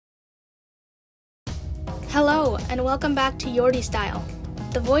Hello, and welcome back to Yordi Style.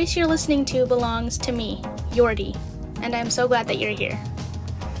 The voice you're listening to belongs to me, Yordi, and I'm so glad that you're here.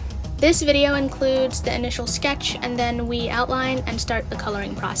 This video includes the initial sketch, and then we outline and start the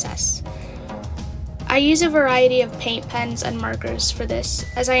coloring process. I use a variety of paint pens and markers for this,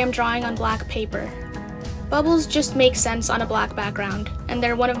 as I am drawing on black paper. Bubbles just make sense on a black background, and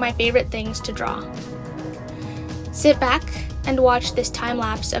they're one of my favorite things to draw. Sit back and watch this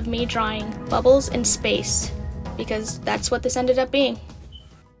time-lapse of me drawing bubbles in space, because that's what this ended up being.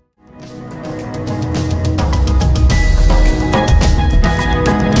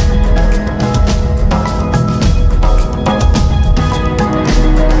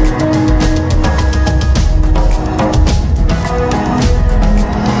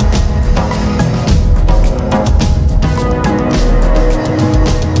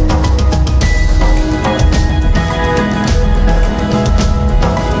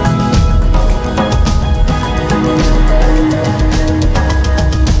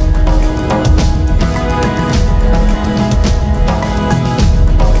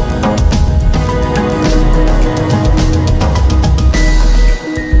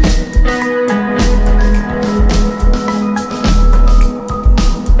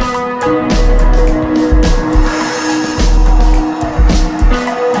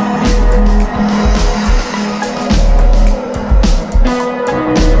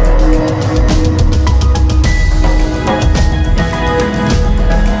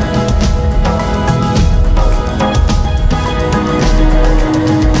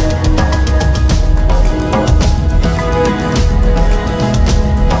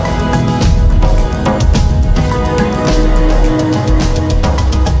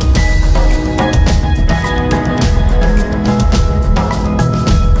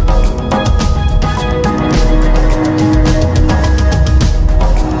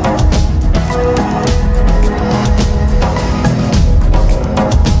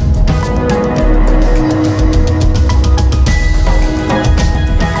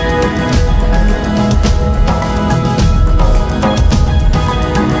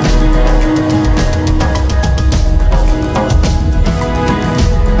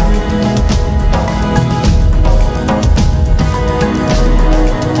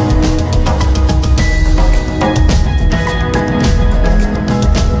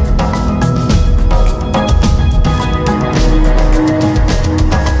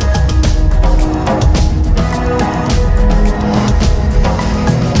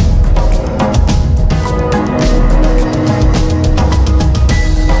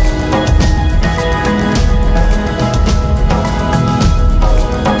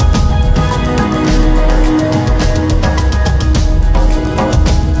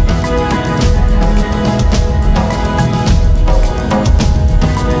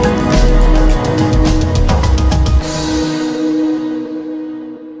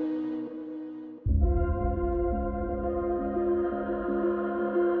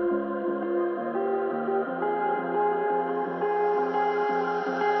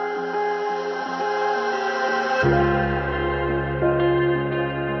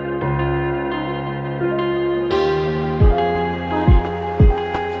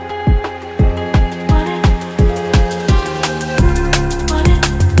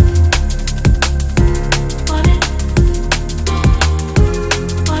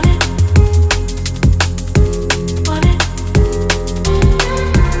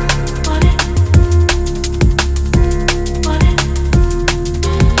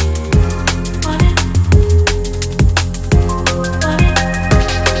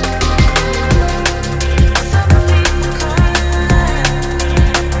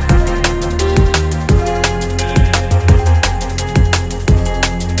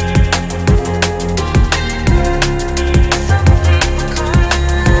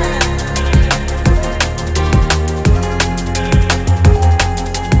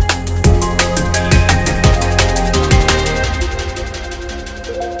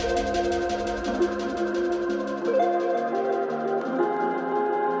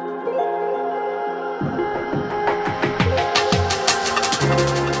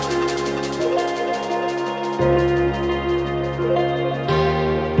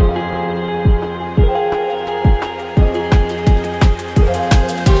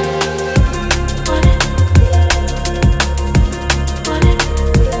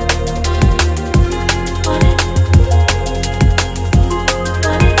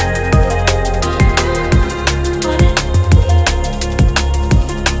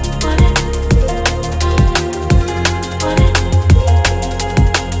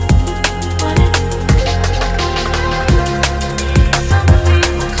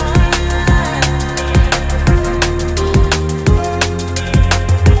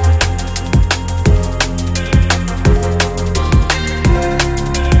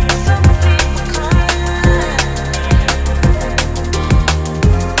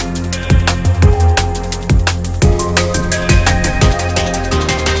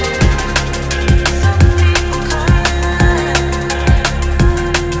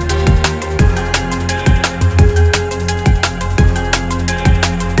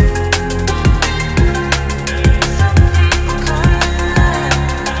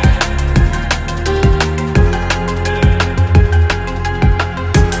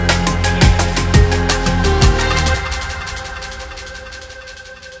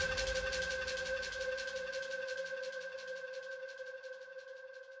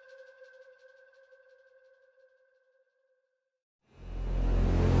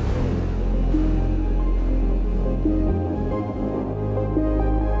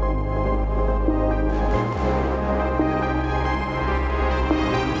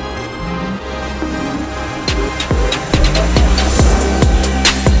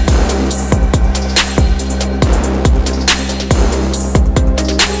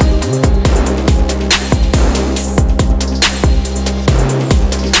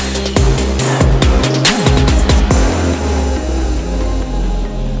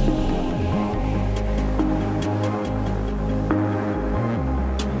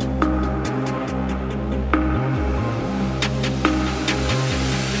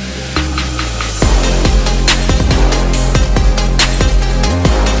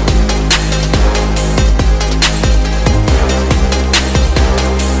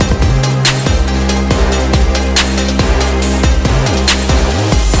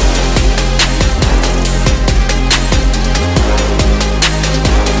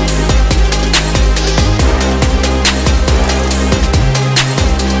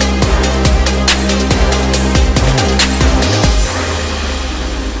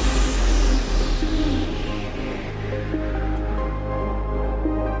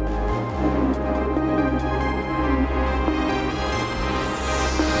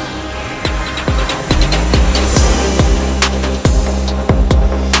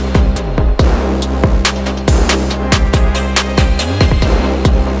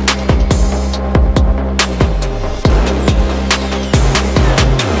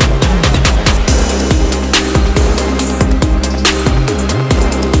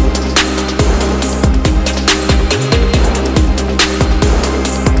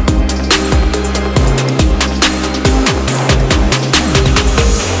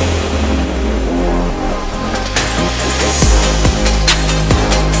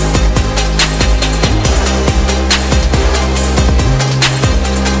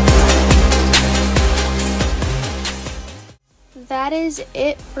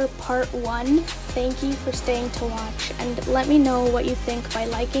 it for part 1. Thank you for staying to watch, and let me know what you think by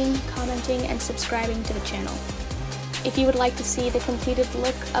liking, commenting, and subscribing to the channel. If you would like to see the completed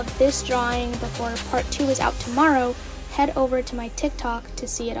look of this drawing before part 2 is out tomorrow, head over to my TikTok to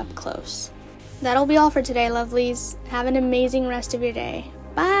see it up close. That'll be all for today, lovelies. Have an amazing rest of your day.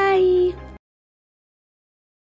 Bye!